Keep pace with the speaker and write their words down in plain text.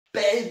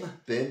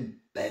Bim,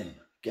 bim.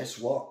 Guess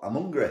what? I'm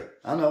hungry.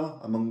 I know,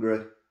 I'm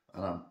hungry.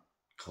 And I'm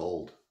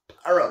cold.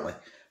 Apparently.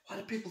 Why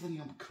do people think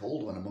I'm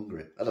cold when I'm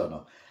hungry? I don't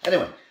know.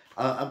 Anyway,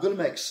 I'm going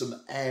to make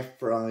some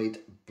air-fried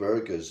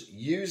burgers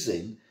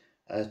using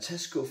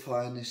Tesco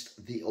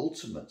Finest The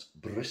Ultimate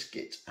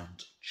Brisket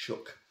and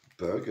Chuck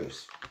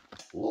burgers.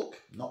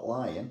 Look, not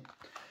lying.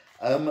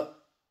 But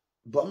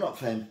I'm not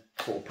paying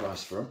full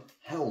price for them.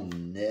 Hell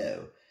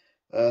no.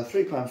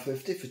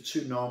 £3.50 for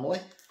two normally.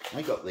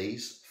 I got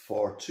these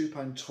for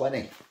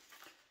 £2.20,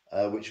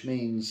 which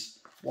means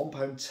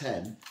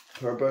 £1.10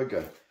 per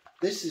burger.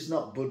 This is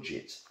not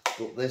budget,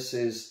 but this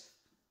is,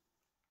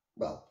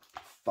 well,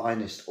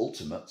 Finest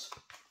Ultimate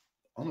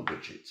on a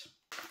budget.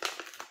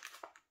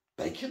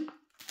 Bacon,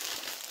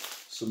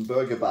 some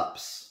burger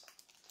baps,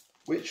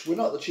 which were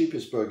not the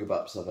cheapest burger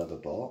baps I've ever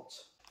bought.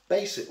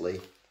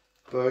 Basically,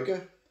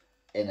 burger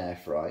in air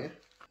fryer,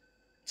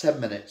 10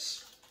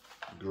 minutes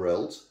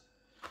grilled.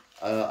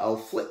 I'll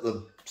flip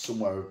them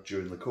somewhere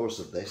during the course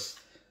of this,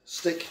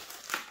 stick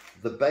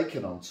the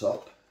bacon on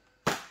top,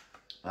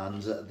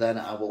 and then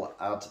I will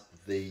add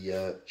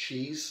the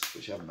cheese,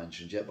 which I haven't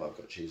mentioned yet, but I've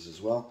got cheese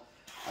as well.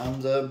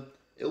 And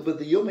it'll be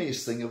the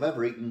yummiest thing I've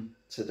ever eaten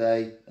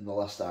today in the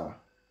last hour.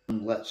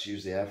 And let's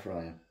use the air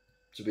fryer.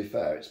 To be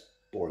fair, it's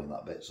boring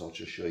that bit, so I'll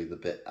just show you the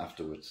bit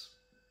afterwards.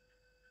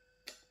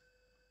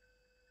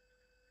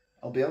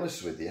 I'll be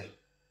honest with you,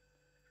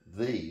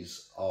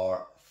 these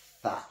are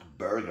fat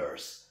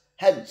burgers,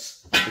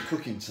 hence the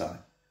cooking time.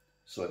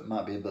 So it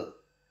might be a bit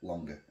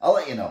longer. I'll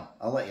let you know.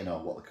 I'll let you know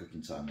what the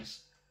cooking time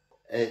is.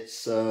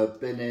 It's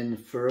been in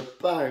for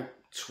about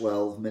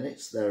 12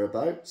 minutes,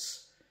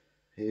 thereabouts.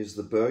 Here's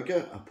the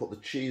burger. I put the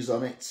cheese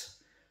on it,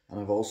 and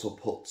I've also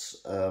put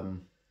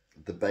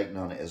the bacon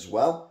on it as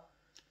well.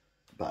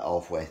 About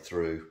halfway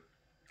through,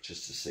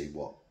 just to see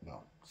what.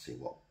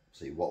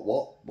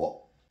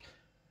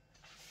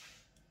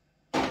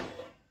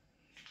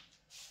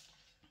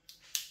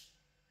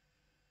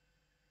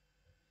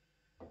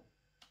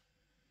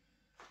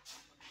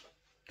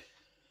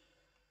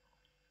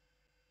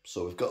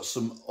 So we've got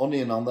some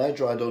onion on there,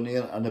 dried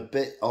onion, and a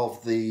bit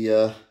of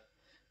the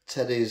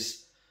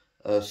Teddy's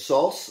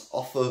sauce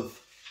off of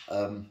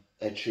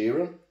Ed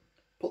Sheeran.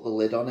 Put the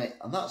lid on it,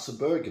 and that's a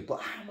burger.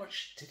 But how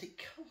much did it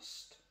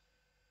cost?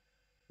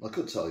 Well, I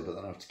could tell you, but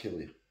then I have to kill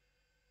you.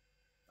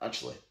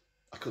 Actually,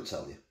 I could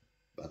tell you,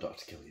 but I don't have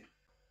to kill you.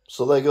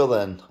 So there you go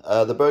then.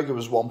 The burger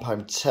was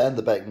 £1.10,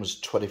 the bacon was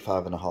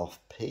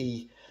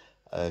 25.5p,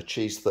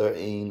 cheese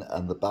 13,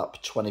 and the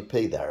bap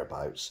 20p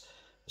thereabouts.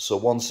 So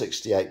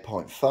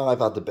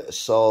 168.5, add a bit of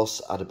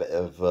sauce, add a bit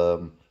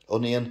of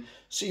onion.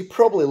 So you're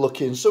probably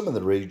looking some in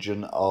the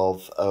region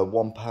of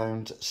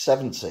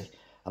 £1.70.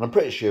 And I'm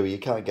pretty sure you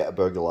can't get a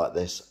burger like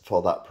this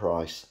for that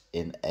price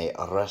in a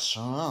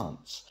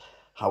restaurant.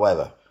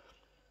 However,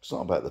 it's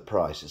not about the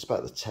price, it's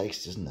about the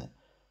taste, isn't it?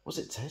 What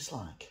does it taste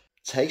like?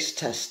 Taste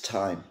test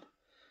time.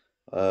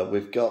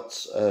 We've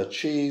got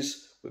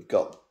cheese, we've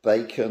got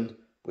bacon,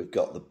 we've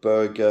got the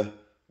burger,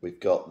 we've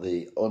got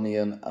the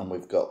onion, and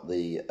we've got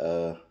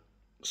the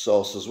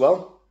sauce as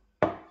well.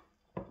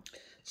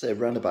 Say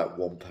around about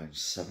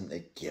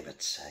 £1.70, give or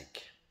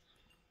take.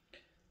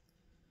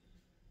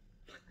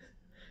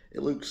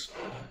 It looks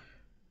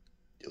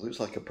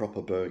like a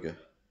proper burger.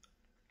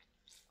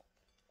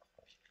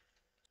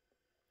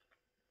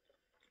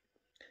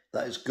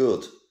 That is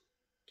good,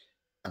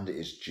 and it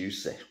is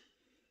juicy.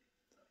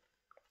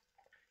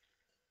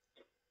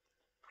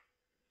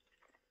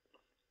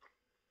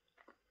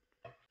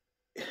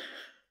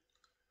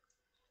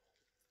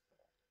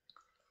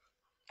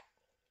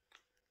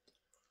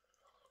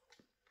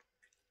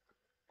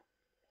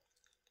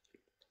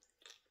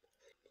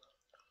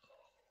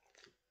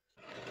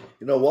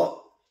 You know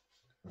what?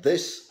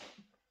 This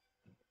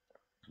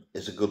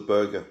is a good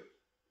burger.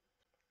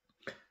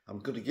 I'm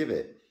going to give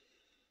it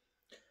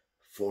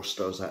 4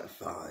 stars out of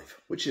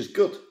 5, which is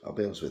good, I'll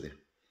be honest with you.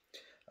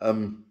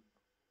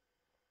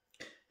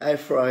 Air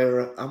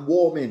fryer, I'm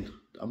warming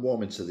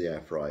to the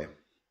air fryer.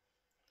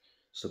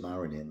 Some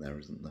irony in there,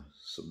 isn't there?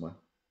 Somewhere.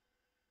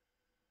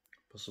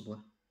 Possibly.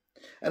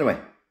 Anyway,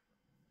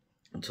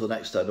 until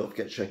next time, don't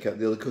forget to check out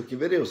the other cooking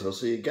videos. I'll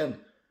see you again.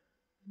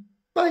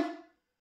 Bye.